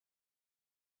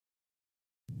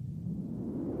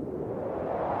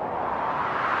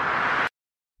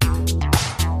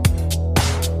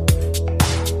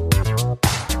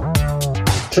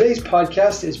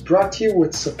podcast is brought to you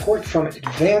with support from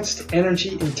Advanced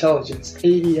Energy Intelligence,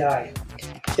 AEI.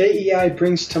 AEI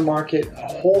brings to market a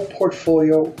whole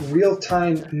portfolio,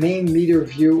 real-time main meter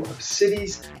view of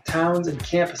cities, towns, and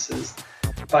campuses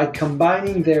by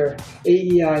combining their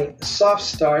AEI Soft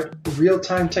Start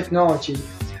real-time technology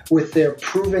with their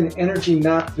proven energy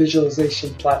map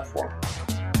visualization platform.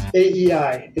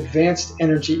 AEI, Advanced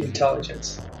Energy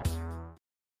Intelligence.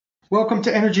 Welcome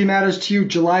to Energy Matters to You,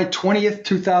 July 20th,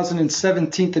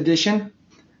 2017 edition.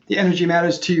 The Energy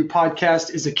Matters to You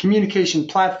podcast is a communication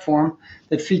platform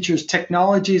that features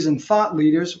technologies and thought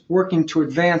leaders working to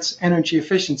advance energy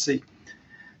efficiency.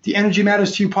 The Energy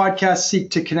Matters to You podcast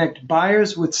seek to connect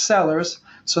buyers with sellers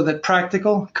so that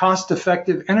practical,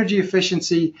 cost-effective energy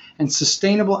efficiency and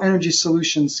sustainable energy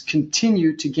solutions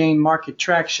continue to gain market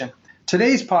traction.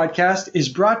 Today's podcast is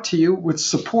brought to you with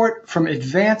support from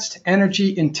Advanced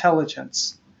Energy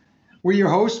Intelligence. We're your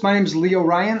hosts. My name is Leo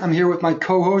Ryan. I'm here with my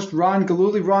co-host, Ron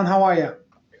Galuli. Ron, how are you?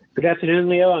 Good afternoon,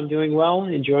 Leo. I'm doing well,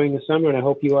 enjoying the summer, and I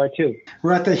hope you are too.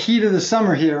 We're at the heat of the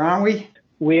summer here, aren't we?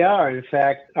 We are. In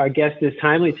fact, our guest is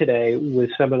timely today with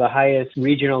some of the highest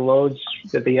regional loads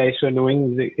that the ISO New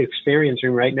England is experiencing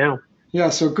right now. Yeah,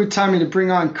 so good timing to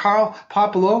bring on Carl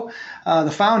Popolo,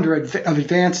 the founder of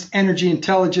Advanced Energy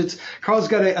Intelligence. Carl's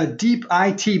got a deep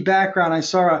IT background. I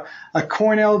saw a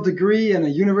Cornell degree and a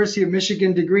University of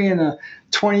Michigan degree and a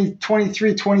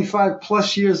 23, 25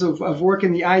 plus years of work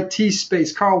in the IT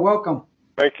space. Carl, welcome.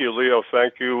 Thank you, Leo.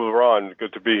 Thank you, Ron.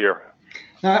 Good to be here.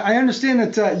 Now, I understand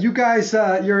that you guys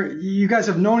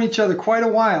have known each other quite a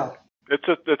while. It's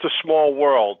a small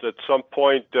world. At some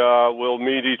point, we'll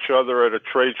meet each other at a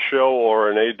trade show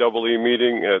or an AEE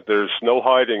meeting. There's no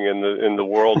hiding in the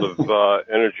world of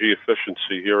energy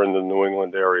efficiency here in the New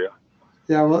England area.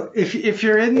 Yeah, well, if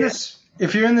you're in this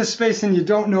space and you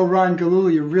don't know Ron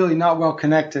Galuli, you're really not well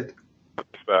connected.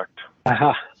 Fact.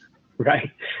 Right.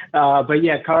 But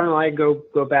yeah, Carl and I go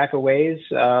back a ways.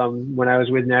 When I was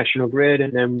with National Grid,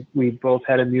 and then we both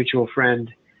had a mutual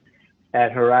friend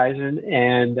at Horizon,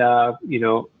 and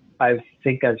I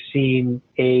think I've seen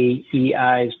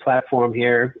AEI's platform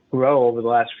here grow over the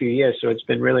last few years, so it's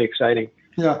been really exciting.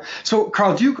 Yeah. So,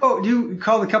 Carl, do you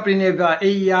call the company name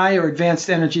AEI or Advanced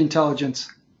Energy Intelligence?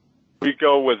 We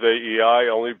go with AEI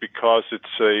only because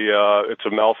it's a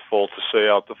mouthful to say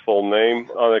out the full name.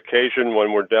 On occasion,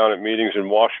 when we're down at meetings in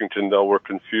Washington, though, we're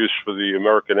confused for the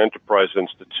American Enterprise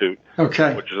Institute,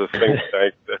 which is a think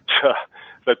tank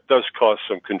that does cause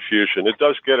some confusion. It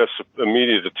does get us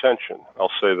immediate attention.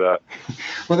 I'll say that.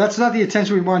 Well, that's not the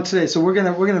attention we want today. So we're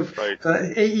gonna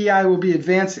right. AEI will be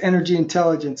Advanced Energy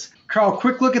Intelligence. Carl,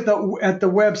 quick look at the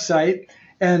website,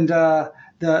 and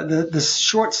the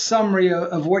short summary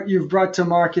of what you've brought to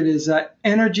market is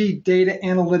energy data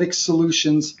analytics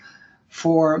solutions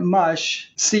for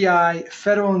MUSH, CI,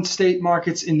 federal and state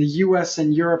markets in the U.S.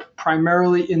 and Europe,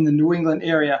 primarily in the New England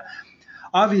area.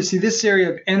 Obviously, this area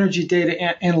of energy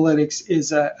data analytics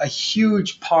is a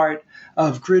huge part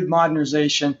of grid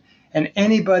modernization, and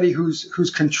anybody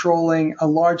who's controlling a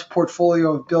large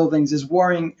portfolio of buildings is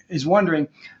wondering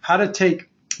how to take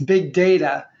big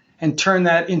data and turn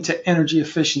that into energy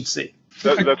efficiency.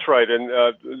 That's right.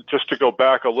 And just to go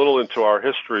back a little into our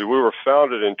history, we were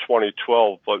founded in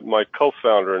 2012, but my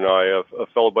co-founder and I, a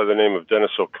fellow by the name of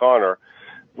Dennis O'Connor,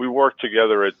 we worked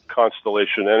together at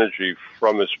Constellation Energy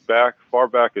from as far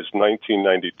back as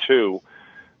 1992,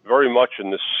 very much in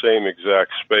the same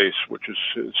exact space, which is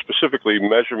specifically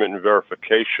measurement and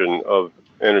verification of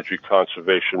energy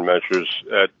conservation measures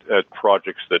at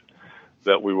projects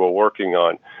that we were working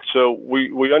on. So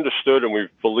we understood and we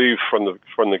believed from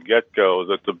the get-go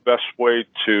that the best way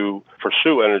to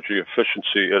pursue energy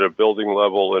efficiency at a building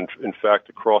level and, in fact,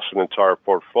 across an entire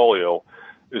portfolio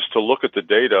is to look at the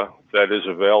data that is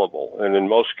available. And in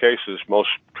most cases, most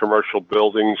commercial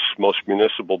buildings, most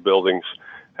municipal buildings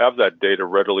have that data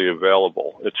readily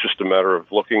available. It's just a matter of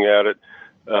looking at it.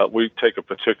 We take a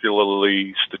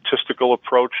particularly statistical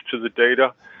approach to the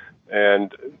data.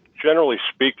 And generally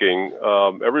speaking,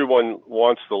 everyone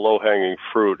wants the low-hanging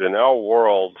fruit. In our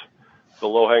world, the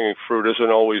low-hanging fruit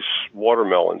isn't always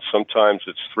watermelons. Sometimes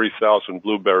it's 3,000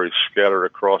 blueberries scattered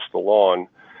across the lawn,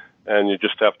 and you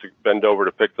just have to bend over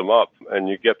to pick them up, and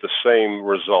you get the same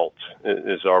result,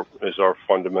 is our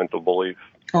fundamental belief.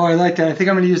 Oh, I like that. I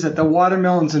think I'm going to use that, the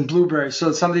watermelons and blueberries.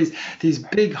 So some of these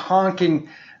big honking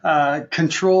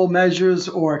control measures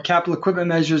or capital equipment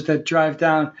measures that drive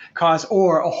down costs,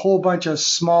 or a whole bunch of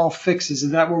small fixes.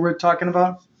 Is that what we're talking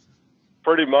about?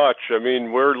 Pretty much. I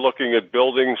mean, we're looking at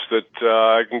buildings that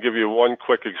I can give you one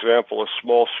quick example. A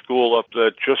small school up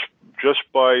that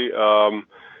just by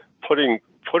putting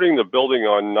putting the building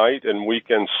on night and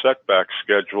weekend setback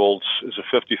schedules is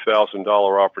a $50,000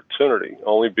 opportunity,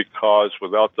 only because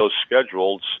without those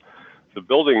schedules, the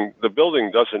building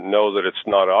doesn't know that it's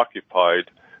not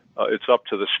occupied. It's up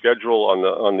to the schedule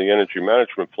on the energy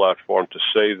management platform to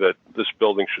say that this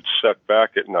building should set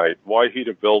back at night. Why heat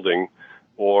a building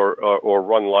or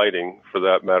run lighting for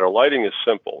that matter? Lighting is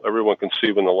simple. Everyone can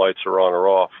see when the lights are on or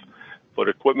off. But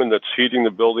equipment that's heating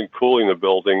the building, cooling the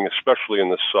building, especially in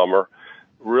the summer,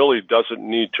 really doesn't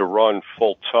need to run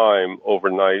full time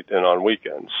overnight and on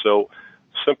weekends. So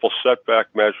simple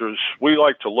setback measures. We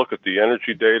like to look at the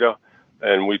energy data,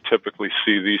 and we typically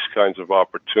see these kinds of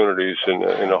opportunities in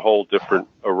a whole different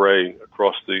array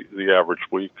across the average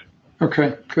week.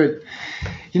 Okay, good.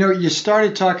 You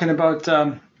started talking about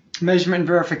measurement and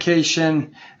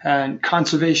verification and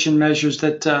conservation measures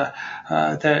that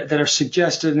are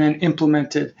suggested and then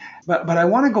implemented. But I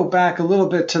want to go back a little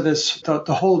bit to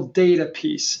the whole data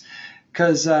piece,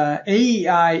 because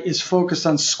AEI is focused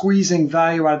on squeezing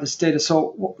value out of this data.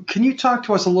 So can you talk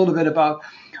to us a little bit about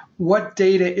what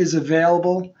data is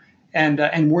available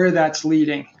and where that's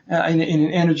leading in an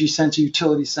energy sense, a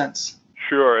utility sense?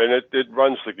 Sure, and it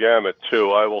runs the gamut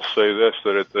too. I will say this,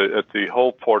 that at the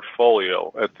whole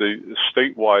portfolio, at the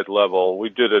statewide level, we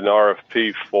did an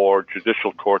RFP for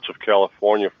Judicial Courts of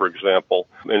California, for example.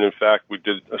 And in fact, we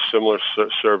did a similar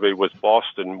survey with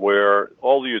Boston, where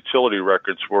all the utility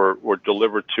records were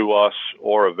delivered to us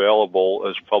or available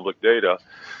as public data.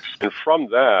 And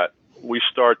from that, we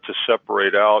start to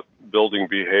separate out building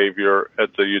behavior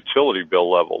at the utility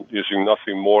bill level, using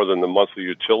nothing more than the monthly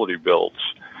utility bills.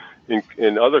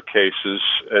 In other cases,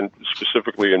 and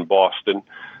specifically in Boston,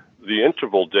 the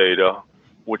interval data,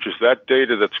 which is that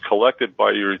data that's collected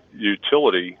by your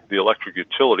utility, the electric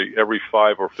utility, every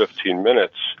 5 or 15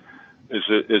 minutes,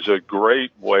 is a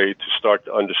great way to start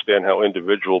to understand how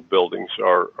individual buildings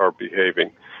are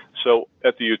behaving. So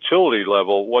at the utility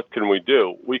level, what can we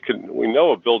do? We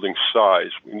know a building's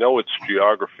size, we know its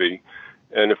geography,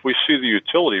 and if we see the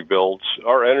utility bills,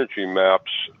 our energy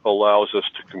maps allows us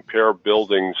to compare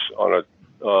buildings on a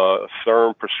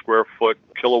therm per square foot,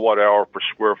 kilowatt hour per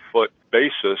square foot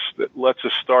basis that lets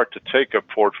us start to take a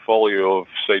portfolio of,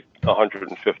 say,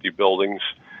 150 buildings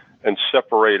and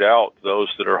separate out those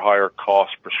that are higher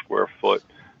cost per square foot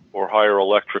or higher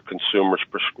electric consumers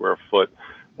per square foot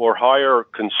or higher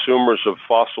consumers of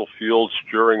fossil fuels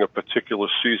during a particular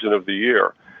season of the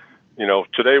year.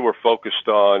 Today we're focused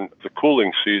on the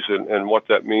cooling season and what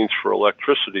that means for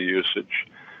electricity usage.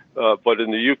 But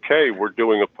in the UK, we're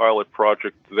doing a pilot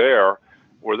project there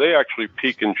where they actually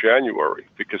peak in January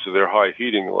because of their high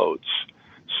heating loads.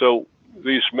 So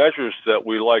these measures that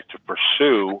we like to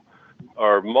pursue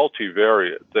are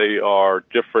multivariate. They are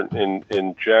different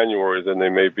in January than they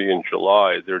may be in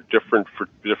July. They're different for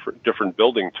different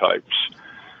building types.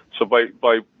 So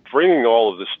by bringing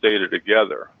all of this data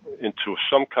together into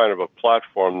some kind of a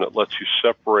platform that lets you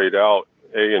separate out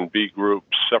A and B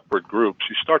groups, separate groups,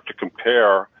 you start to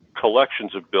compare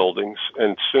collections of buildings,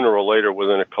 and sooner or later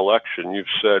within a collection, you've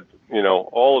said,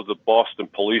 all of the Boston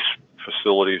police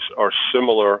facilities are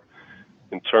similar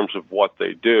in terms of what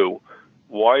they do.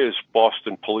 Why is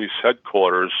Boston Police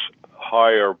Headquarters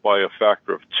higher by a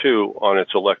factor of 2 on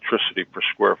its electricity per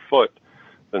square foot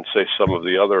than, say, some of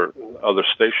the other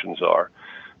stations are?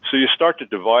 So you start to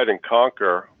divide and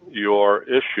conquer your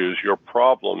issues, your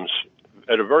problems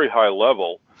at a very high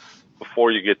level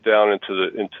before you get down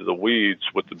into the weeds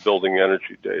with the building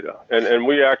energy data. And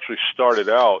we actually started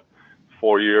out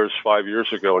 5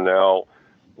 years ago now,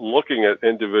 looking at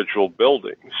individual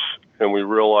buildings, and we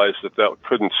realized that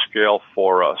couldn't scale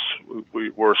for us.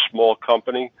 We're a small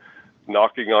company.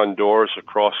 Knocking on doors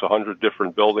across 100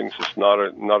 different buildings is not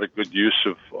a good use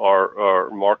of our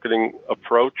marketing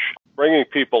approach. Bringing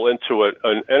people into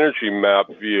an energy map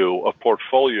view, a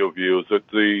portfolio view, that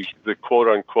the quote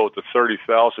unquote the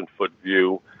 30,000 foot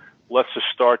view lets us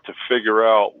start to figure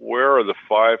out where are the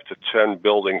 5 to 10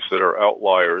 buildings that are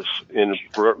outliers in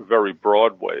very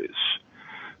broad ways.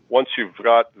 Once you've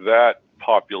got that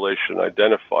population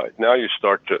identified, now you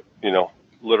start to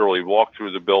literally walk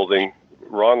through the building.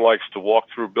 Ron likes to walk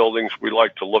through buildings. We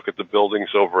like to look at the buildings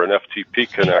over an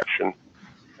FTP connection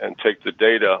and take the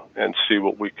data and see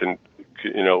what we can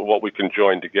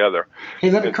join together.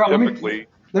 Hey, Carl,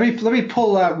 let me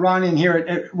pull Ron in here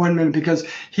at 1 minute, because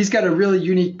he's got a really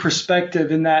unique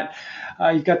perspective in that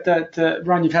you've got that,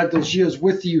 Ron, you've had those years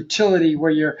with the utility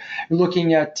where you're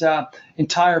looking at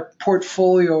entire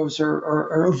portfolios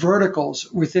or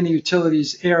verticals within the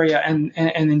utilities area and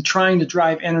then trying to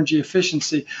drive energy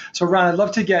efficiency. So, Ron, I'd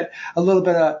love to get a little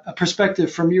bit of a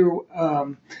perspective from you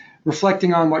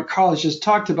reflecting on what Carl has just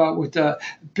talked about with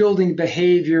building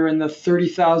behavior and the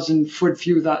 30,000-foot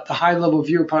view, the high-level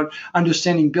view about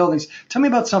understanding buildings. Tell me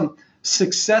about some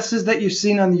successes that you've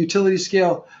seen on the utility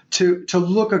scale to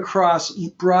look across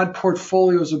broad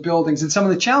portfolios of buildings and some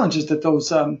of the challenges that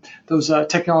those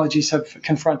technologies have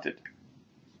confronted.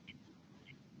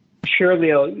 Sure,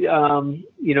 Leo.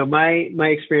 My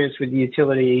experience with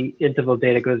utility interval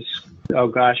data goes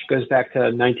back to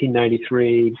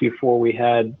 1993, before we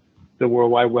had the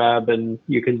World Wide Web and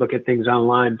you can look at things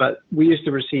online. But we used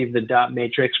to receive the dot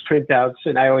matrix printouts,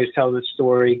 and I always tell the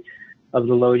story of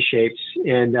the load shapes.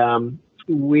 And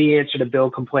we answered a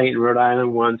bill complaint in Rhode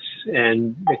Island once,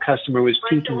 and the customer was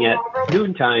peaking at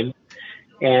noontime.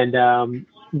 And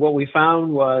what we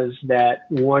found was that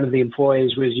one of the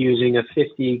employees was using a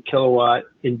 50 kilowatt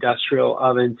industrial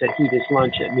oven to heat his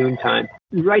lunch at noontime.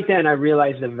 Right then, I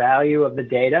realized the value of the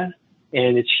data,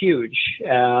 and it's huge.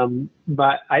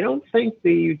 But I don't think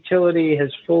the utility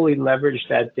has fully leveraged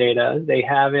that data. They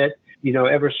have it.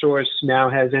 Eversource now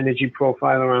has Energy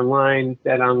Profiler Online,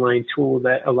 that online tool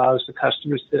that allows the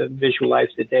customers to visualize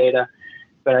the data.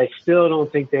 But I still don't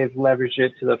think they've leveraged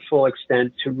it to the full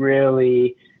extent to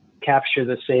really capture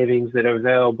the savings that are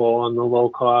available on the low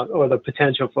cost, or the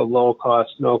potential for low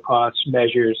cost, no cost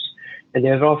measures. And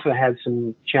they've also had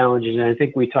some challenges. And I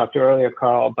think we talked earlier,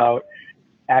 Carl, about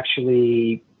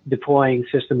actually deploying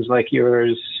systems like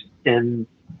yours and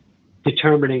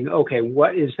determining, okay,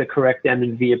 what is the correct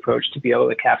M&V approach to be able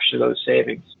to capture those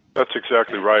savings? That's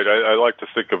exactly right. I like to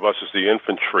think of us as the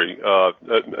infantry.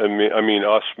 I mean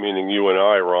us, meaning you and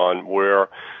I, Ron, where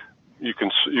you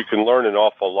can learn an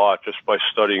awful lot just by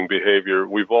studying behavior.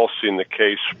 We've all seen the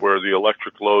case where the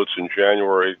electric loads in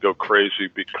January go crazy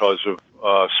because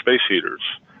of space heaters,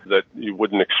 that you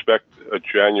wouldn't expect a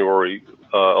January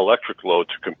electric load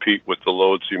to compete with the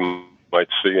loads you might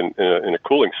see in a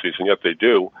cooling season, yet they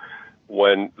do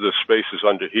when the space is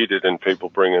underheated and people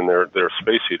bring in their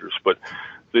space heaters. But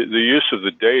the use of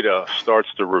the data starts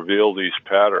to reveal these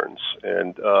patterns,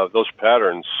 and those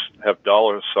patterns have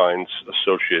dollar signs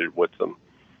associated with them.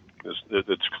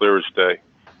 It's clear as day.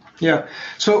 Yeah.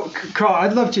 So, Carl,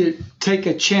 I'd love to take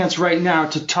a chance right now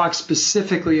to talk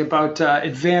specifically about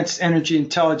advanced energy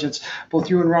intelligence.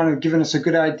 Both you and Ron have given us a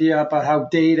good idea about how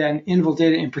data and interval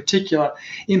data in particular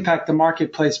impact the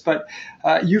marketplace. But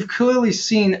you've clearly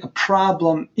seen a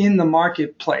problem in the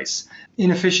marketplace: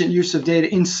 inefficient use of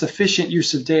data, insufficient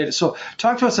use of data. So,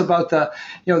 talk to us about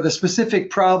the specific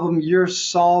problem you're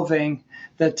solving,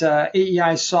 that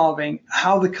AEI is solving,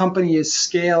 how the company is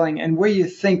scaling, and where you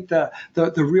think the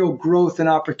real growth and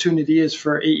opportunity is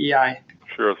for AEI.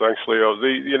 Sure, thanks, Leo.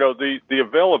 The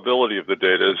availability of the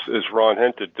data, as Ron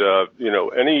hinted,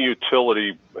 any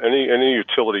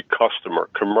utility customer,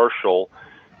 commercial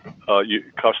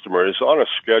customer, is on a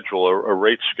schedule, a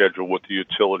rate schedule with the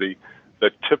utility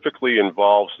that typically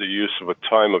involves the use of a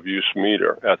time of use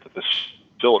meter at the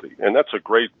facility. And that's a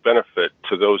great benefit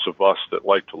to those of us that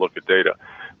like to look at data.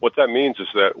 What that means is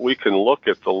that we can look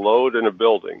at the load in a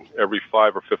building every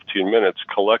 5 or 15 minutes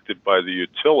collected by the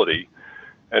utility,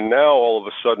 and now all of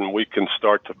a sudden we can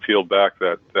start to peel back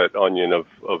that onion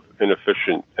of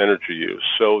inefficient energy use.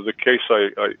 So the case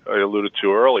I alluded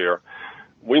to earlier,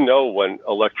 we know when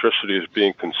electricity is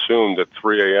being consumed at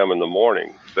 3 a.m. in the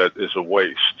morning, that is a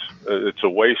waste. It's a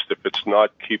waste if it's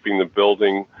not keeping the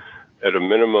building at a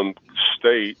minimum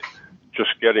state,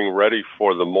 just getting ready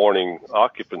for the morning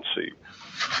occupancy.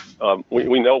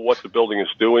 We know what the building is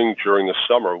doing during the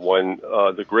summer when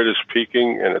the grid is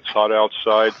peaking and it's hot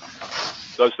outside.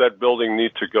 Does that building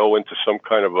need to go into some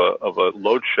kind of a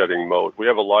load shedding mode? We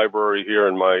have a library here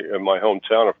in my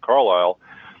hometown of Carlisle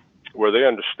where they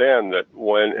understand that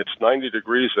when it's 90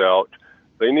 degrees out,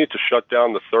 they need to shut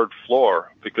down the third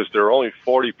floor because there are only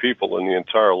 40 people in the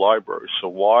entire library. So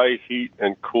why heat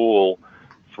and cool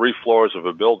 3 floors of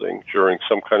a building during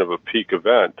some kind of a peak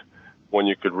event when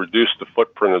you could reduce the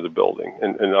footprint of the building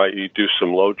and i.e. do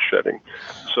some load shedding?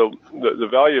 So the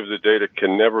value of the data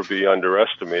can never be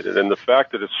underestimated. And the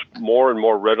fact that it's more and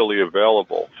more readily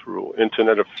available through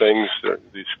Internet of Things,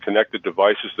 these connected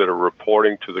devices that are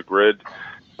reporting to the grid,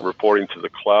 reporting to the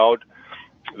cloud,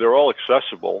 they're all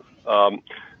accessible.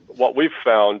 What we've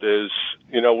found is,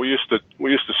 we used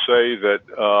to say that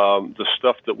the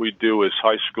stuff that we do is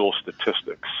high school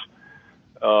statistics,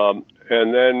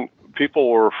 and then people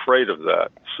were afraid of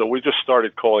that, so we just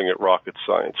started calling it rocket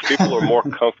science. People are more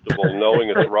comfortable knowing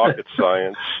it's rocket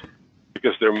science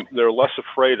because they're less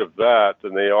afraid of that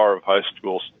than they are of high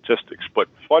school statistics. But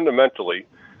fundamentally,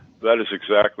 that is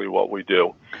exactly what we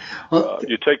do.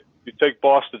 You take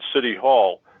Boston City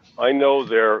Hall. I know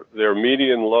their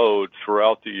median load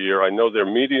throughout the year. I know their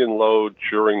median load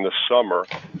during the summer,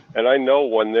 and I know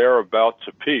when they're about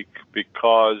to peak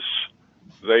because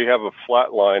they have a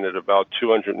flat line at about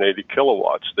 280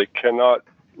 kilowatts. They cannot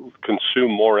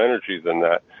consume more energy than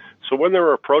that. So when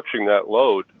they're approaching that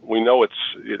load, we know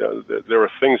there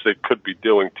are things they could be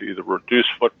doing to either reduce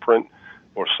footprint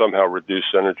or somehow reduce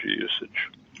energy usage.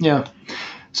 Yeah.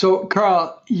 So,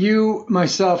 Carl, you,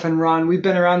 myself, and Ron, we've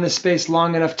been around this space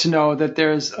long enough to know that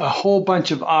there's a whole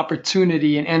bunch of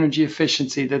opportunity in energy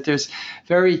efficiency, that there's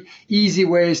very easy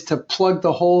ways to plug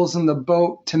the holes in the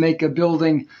boat to make a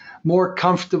building more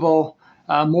comfortable,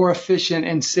 more efficient,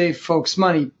 and save folks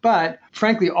money. But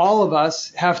frankly, all of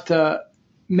us have to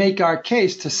make our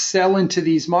case to sell into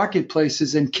these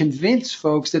marketplaces and convince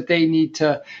folks that they need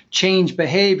to change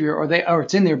behavior, or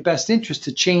it's in their best interest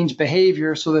to change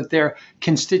behavior so that their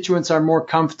constituents are more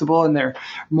comfortable and they're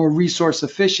more resource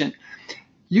efficient.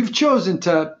 You've chosen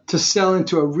to sell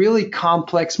into a really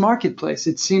complex marketplace.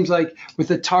 It seems like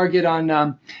with a target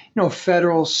on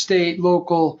federal, state,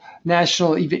 local,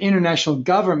 national, even international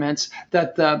governments,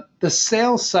 that the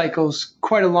sales cycle is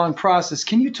quite a long process.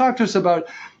 Can you talk to us about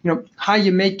how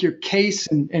you make your case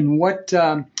and what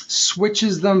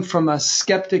switches them from a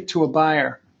skeptic to a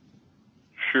buyer?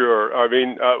 Sure. I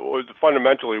mean,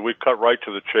 fundamentally, we cut right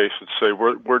to the chase and say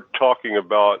we're talking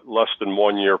about less than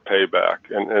 1 year payback.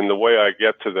 And the way I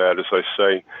get to that is I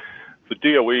say the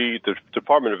DOE, the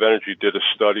Department of Energy, did a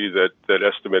study that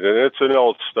estimated, and it's an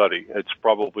old study. It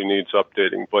probably needs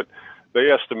updating, but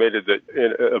they estimated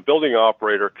that a building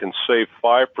operator can save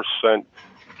 5%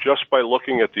 just by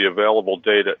looking at the available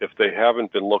data if they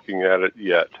haven't been looking at it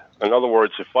yet. In other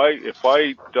words, if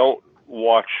I don't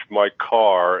watch my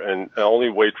car and only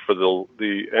wait for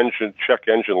the check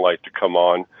engine light to come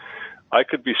on, I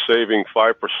could be saving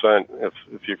 5%.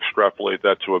 If you extrapolate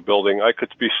that to a building, I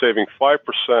could be saving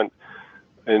 5%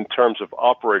 in terms of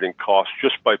operating costs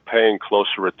just by paying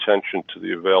closer attention to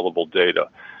the available data.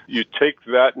 You take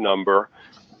that number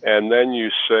and then you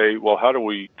say, well, how do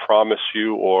we promise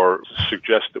you or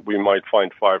suggest that we might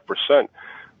find 5%?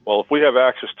 Well, if we have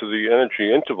access to the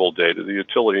energy interval data, the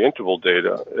utility interval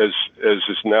data, as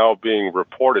is now being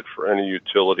reported for any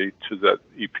utility to that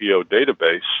EPO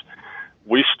database,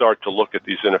 we start to look at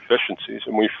these inefficiencies,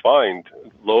 and we find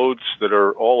loads that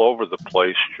are all over the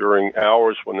place during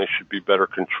hours when they should be better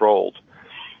controlled.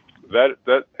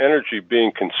 That energy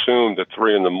being consumed at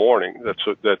 3 a.m,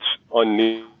 that's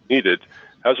unneeded,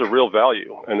 has a real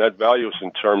value, and that value is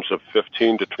in terms of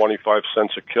 15 to 25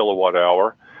 cents a kilowatt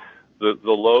hour. The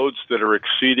loads that are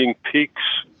exceeding peaks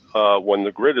when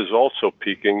the grid is also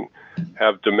peaking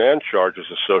have demand charges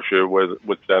associated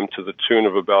with them to the tune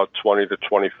of about $20 to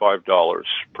 $25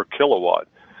 per kilowatt.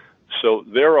 So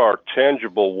there are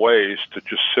tangible ways to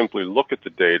just simply look at the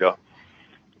data,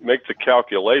 make the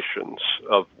calculations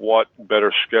of what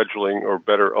better scheduling or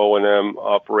better O&M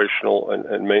operational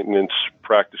and maintenance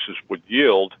practices would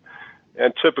yield.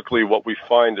 And typically what we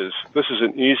find is this is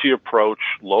an easy approach,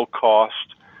 low cost,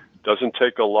 doesn't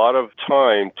take a lot of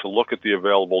time to look at the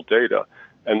available data,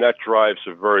 and that drives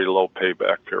a very low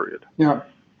payback period. Yeah.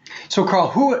 So, Carl,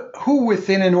 who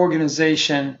within an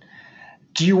organization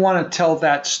do you want to tell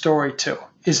that story to?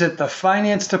 Is it the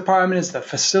finance department? Is it the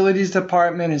facilities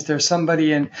department? Is there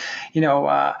somebody in,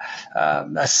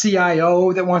 a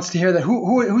CIO that wants to hear that?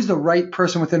 Who's the right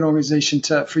person within an organization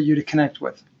for you to connect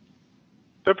with?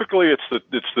 Typically, it's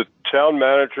the town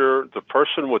manager, the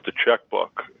person with the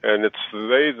checkbook, and it's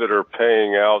they that are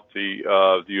paying out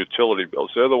the utility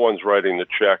bills. They're the ones writing the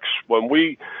checks. When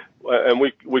we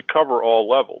cover all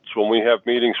levels. When we have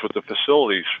meetings with the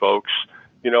facilities folks,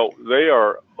 they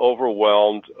are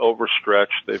overwhelmed,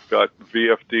 overstretched. They've got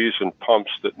VFDs and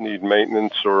pumps that need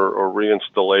maintenance or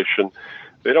reinstallation.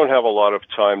 They don't have a lot of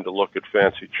time to look at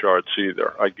fancy charts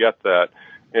either. I get that.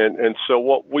 And so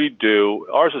what we do,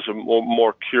 ours is a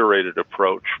more curated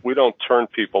approach. We don't turn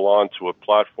people onto a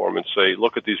platform and say,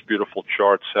 look at these beautiful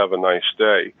charts, have a nice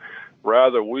day.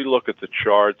 Rather, we look at the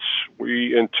charts.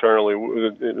 We internally,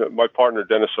 my partner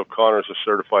Dennis O'Connor is a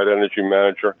certified energy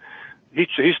manager.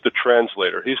 He's the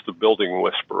translator. He's the building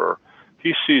whisperer.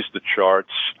 He sees the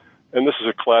charts. And this is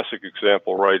a classic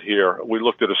example right here. We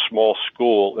looked at a small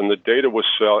school, and the data was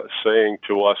saying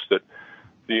to us that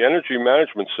the energy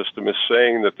management system is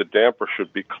saying that the damper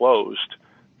should be closed,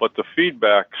 but the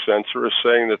feedback sensor is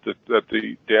saying that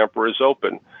the damper is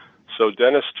open. So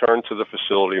Dennis turned to the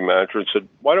facility manager and said,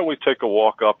 why don't we take a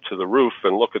walk up to the roof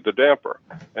and look at the damper?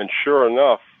 And sure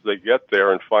enough, they get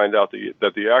there and find out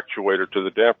that the actuator to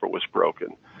the damper was broken.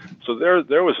 So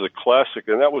there was a classic,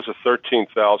 and that was a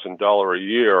 $13,000 a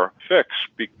year fix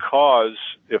because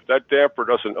if that damper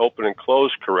doesn't open and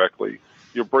close correctly,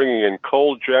 you're bringing in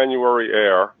cold January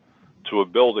air to a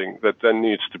building that then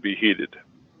needs to be heated,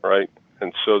 right?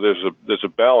 And so there's a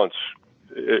balance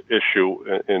issue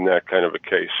in that kind of a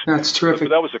case. That's terrific.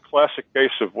 But that was a classic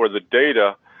case of where the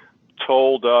data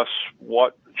told us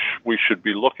what we should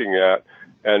be looking at,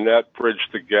 and that bridged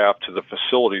the gap to the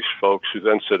facilities folks who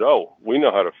then said, oh, we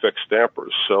know how to fix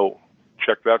dampers, so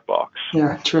check that box.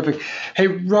 Yeah, terrific. Hey,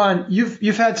 Ron,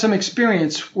 you've had some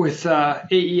experience with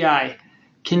AEI.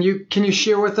 Can you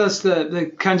share with us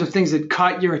the kinds of things that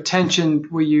caught your attention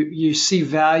where you see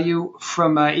value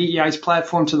from AEI's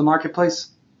platform to the marketplace?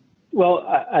 Well,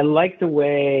 I like the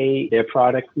way their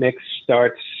product mix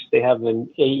starts. They have an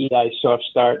AEI soft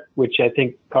start, which I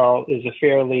think, Carl, is a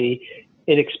fairly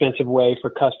inexpensive way for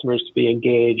customers to be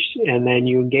engaged. And then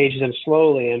you engage them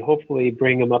slowly and hopefully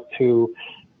bring them up to,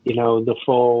 the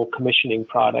full commissioning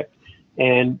product.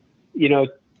 And,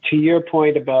 to your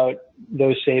point about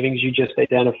those savings you just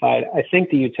identified, I think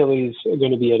the utilities are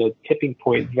going to be at a tipping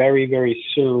point very, very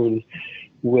soon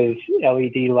with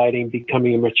LED lighting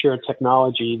becoming a mature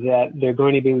technology that they're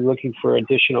going to be looking for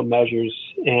additional measures.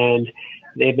 And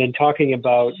they've been talking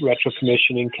about retro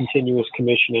commissioning, continuous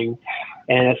commissioning.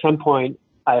 And at some point,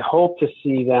 I hope to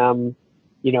see them,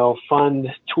 fund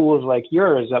tools like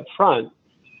yours up front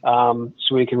so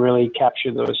we can really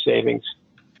capture those savings.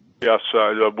 Yes,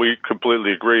 we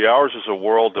completely agree. Ours is a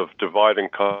world of divide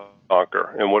and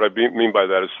conquer. And what I mean by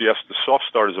that is, yes, the soft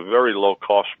start is a very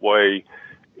low-cost way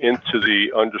into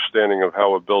the understanding of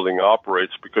how a building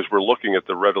operates because we're looking at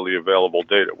the readily available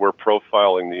data. We're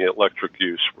profiling the electric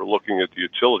use. We're looking at the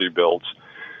utility bills.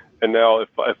 And now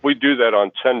if we do that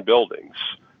on 10 buildings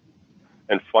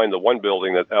and find the one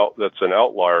building that's an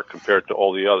outlier compared to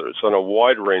all the others on a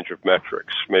wide range of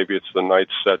metrics, maybe it's the night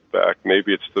setback,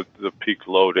 maybe it's the peak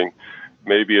loading,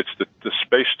 maybe it's the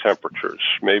space temperatures,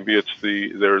 maybe it's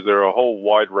there are a whole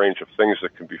wide range of things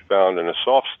that can be found in a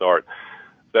soft start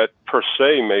that per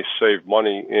se may save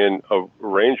money in a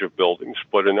range of buildings,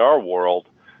 but in our world,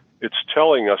 it's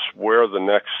telling us where the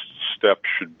next step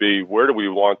should be. Where do we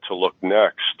want to look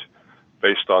next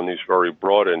based on these very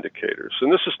broad indicators?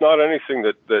 And this is not anything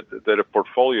that a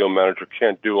portfolio manager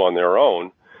can't do on their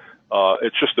own.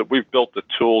 It's just that we've built the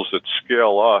tools that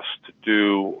scale us to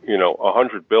do,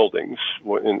 100 buildings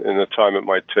in the time it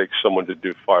might take someone to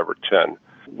do 5 or 10.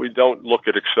 We don't look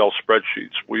at Excel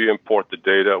spreadsheets. We import the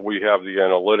data. We have the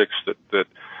analytics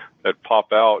that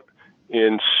pop out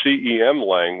in CEM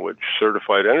language,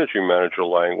 Certified Energy Manager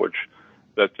language,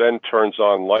 that then turns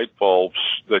on light bulbs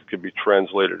that can be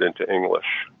translated into English.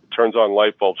 It turns on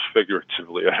light bulbs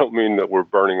figuratively. I don't mean that we're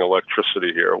burning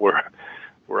electricity here.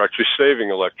 We're actually saving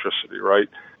electricity, right?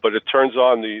 But it turns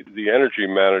on the energy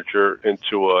manager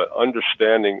into an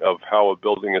understanding of how a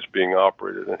building is being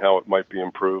operated and how it might be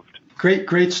improved.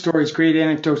 Great stories, great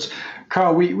anecdotes.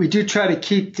 Carl, we do try to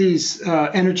keep these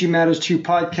Energy Matters 2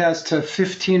 podcasts to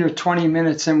 15 or 20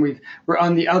 minutes, and we're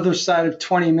on the other side of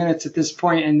 20 minutes at this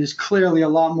point, and there's clearly a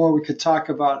lot more we could talk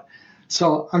about.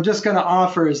 So I'm just going to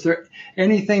offer, is there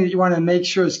anything that you want to make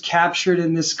sure is captured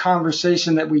in this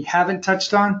conversation that we haven't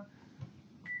touched on?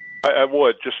 I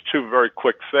would. Just two very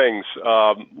quick things.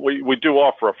 We do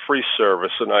offer a free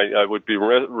service, and I would be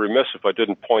remiss if I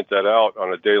didn't point that out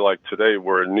on a day like today,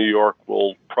 where New York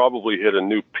will probably hit a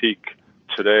new peak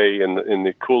today in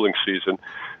the cooling season.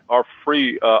 Our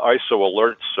free ISO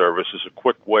alert service is a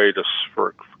quick way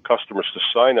for customers to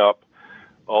sign up.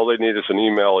 All they need is an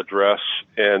email address,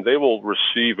 and they will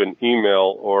receive an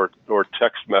email or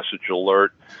text message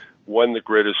alert when the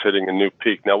grid is hitting a new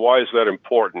peak. Now, why is that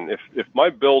important? If my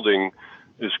building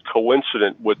is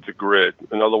coincident with the grid,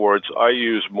 in other words, I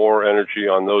use more energy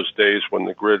on those days when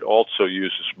the grid also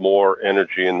uses more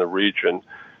energy in the region,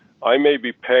 I may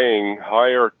be paying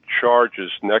higher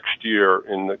charges next year.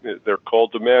 They're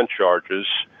called demand charges.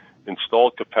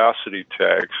 Installed capacity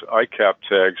tags, ICAP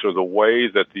tags, are the way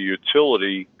that the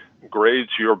utility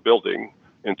grades your building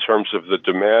in terms of the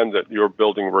demand that your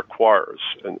building requires.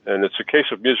 And it's a case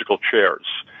of musical chairs.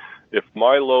 If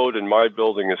my load in my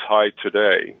building is high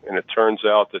today, and it turns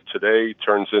out that today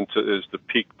is the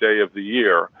peak day of the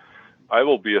year, I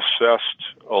will be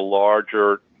assessed a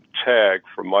larger tag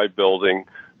for my building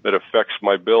that affects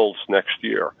my bills next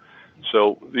year.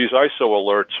 So these ISO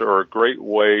alerts are a great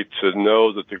way to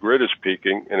know that the grid is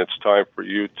peaking, and it's time for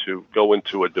you to go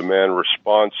into a demand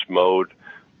response mode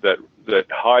that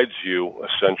hides you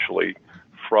essentially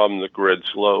from the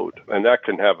grid's load. And that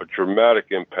can have a dramatic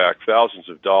impact, thousands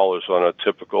of dollars on a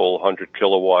typical 100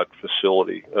 kilowatt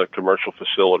facility, a commercial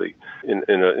facility in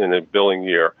a billing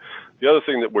year. The other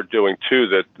thing that we're doing too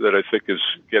that I think is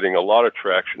getting a lot of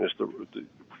traction is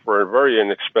for a very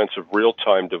inexpensive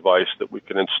real-time device that we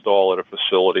can install at a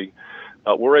facility,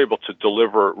 we're able to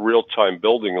deliver real-time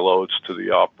building loads to the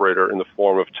operator in the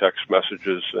form of text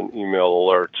messages and email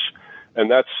alerts.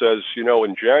 And that says,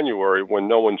 in January, when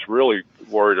no one's really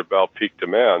worried about peak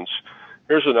demands,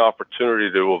 here's an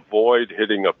opportunity to avoid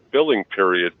hitting a billing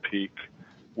period peak,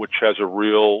 which has a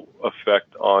real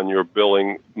effect on your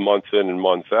billing month in and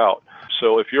month out.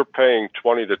 So if you're paying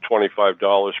 $20 to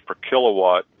 $25 per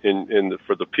kilowatt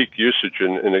for the peak usage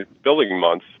in a billing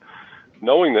month,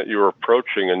 knowing that you're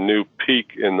approaching a new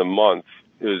peak in the month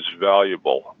is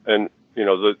valuable. And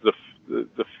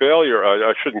the failure,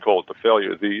 I shouldn't call it the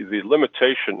failure, the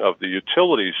limitation of the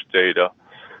utilities data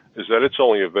is that it's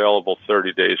only available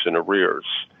 30 days in arrears.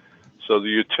 So the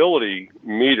utility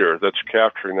meter that's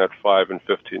capturing that 5 and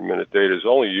 15-minute data is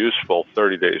only useful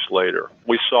 30 days later.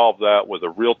 We solve that with a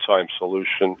real-time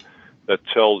solution that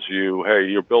tells you, hey,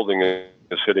 your building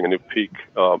is hitting a new peak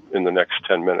in the next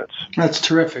 10 minutes. That's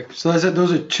terrific. So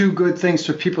those are two good things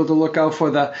for people to look out for,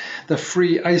 the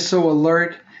free ISO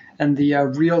alert and the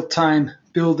real-time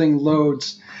building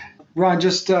loads. Ron,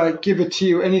 just give it to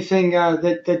you. Anything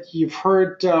that you've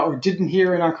heard or didn't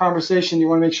hear in our conversation you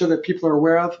want to make sure that people are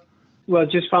aware of? Well,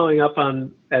 just following up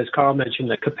on, as Carl mentioned,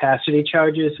 the capacity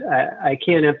charges, I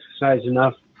can't emphasize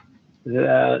enough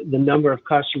the number of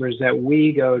customers that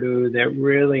we go to that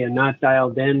really are not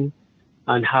dialed in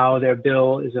on how their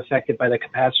bill is affected by the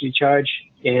capacity charge.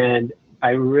 And I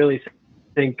really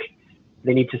think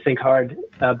they need to think hard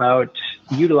about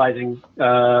utilizing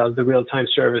the real-time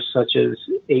service such as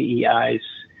AEIs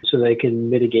so they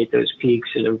can mitigate those peaks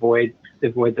and avoid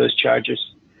those charges.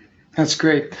 That's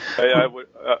great. Hey, I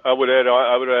would add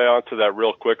on to that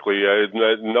real quickly. I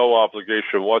had no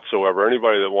obligation whatsoever.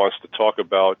 Anybody that wants to talk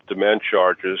about demand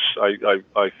charges,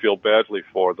 I feel badly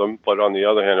for them. But on the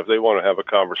other hand, if they want to have a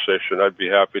conversation, I'd be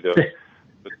happy to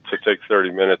take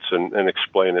 30 minutes and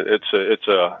explain it. It's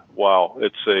a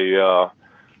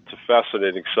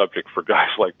fascinating subject for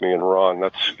guys like me and Ron.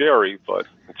 That's scary, but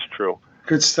it's true.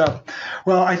 Good stuff.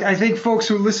 Well, I think folks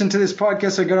who listen to this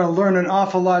podcast are going to learn an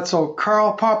awful lot. So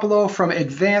Carl Popolo from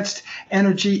Advanced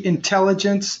Energy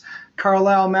Intelligence,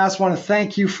 Carlisle, Mass. want to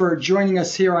thank you for joining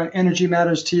us here on Energy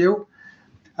Matters to You.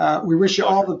 We wish you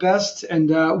all the best, and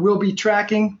we'll be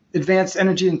tracking Advanced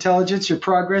Energy Intelligence, your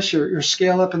progress, your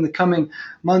scale up in the coming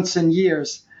months and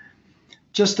years.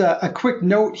 Just a quick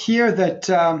note here that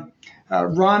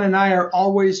Ron and I are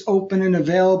always open and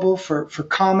available for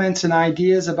comments and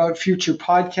ideas about future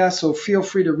podcasts, so feel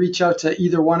free to reach out to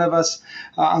either one of us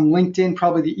on LinkedIn,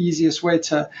 probably the easiest way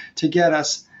to get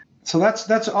us. So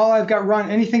that's all I've got.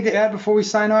 Ron, anything to add before we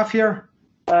sign off here?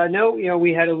 No,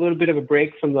 we had a little bit of a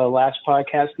break from the last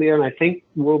podcast, Leo, and I think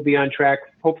we'll be on track,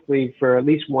 hopefully, for at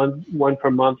least one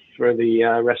per month for the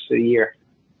rest of the year.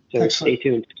 So Excellent. Stay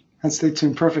tuned. And stay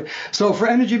tuned. Perfect. So for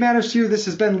Energy Matters to You, this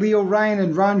has been Leo Ryan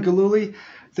and Ron Galuli.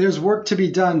 There's work to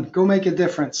be done. Go make a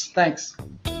difference. Thanks.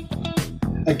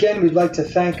 Again, we'd like to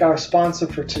thank our sponsor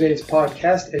for today's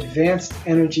podcast, Advanced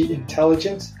Energy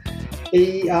Intelligence.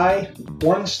 AEI,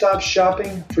 one-stop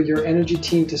shopping for your energy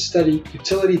team to study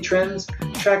utility trends,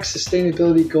 track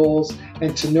sustainability goals,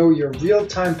 and to know your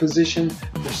real-time position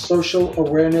for social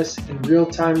awareness and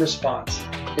real-time response.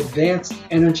 Advanced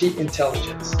Energy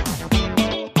Intelligence.